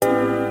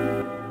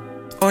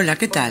Hola,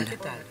 ¿qué tal?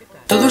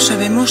 Todos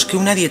sabemos que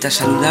una dieta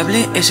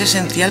saludable es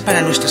esencial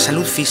para nuestra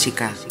salud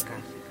física.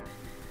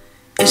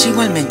 Es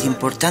igualmente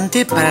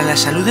importante para la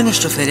salud de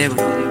nuestro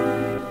cerebro.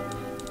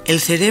 El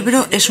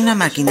cerebro es una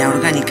máquina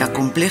orgánica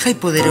compleja y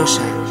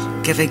poderosa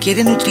que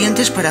requiere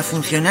nutrientes para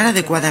funcionar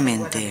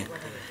adecuadamente,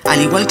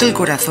 al igual que el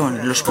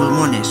corazón, los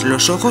pulmones,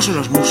 los ojos o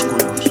los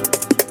músculos.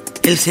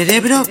 El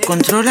cerebro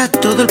controla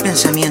todo el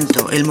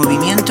pensamiento, el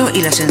movimiento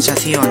y la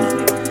sensación,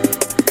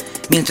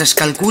 mientras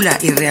calcula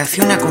y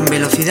reacciona con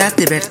velocidad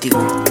de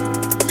vértigo.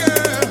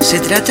 Se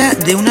trata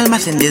de un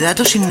almacén de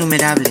datos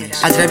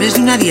innumerables. A través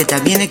de una dieta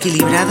bien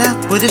equilibrada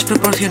puedes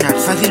proporcionar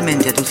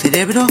fácilmente a tu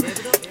cerebro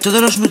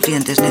todos los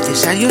nutrientes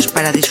necesarios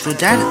para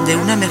disfrutar de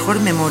una mejor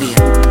memoria.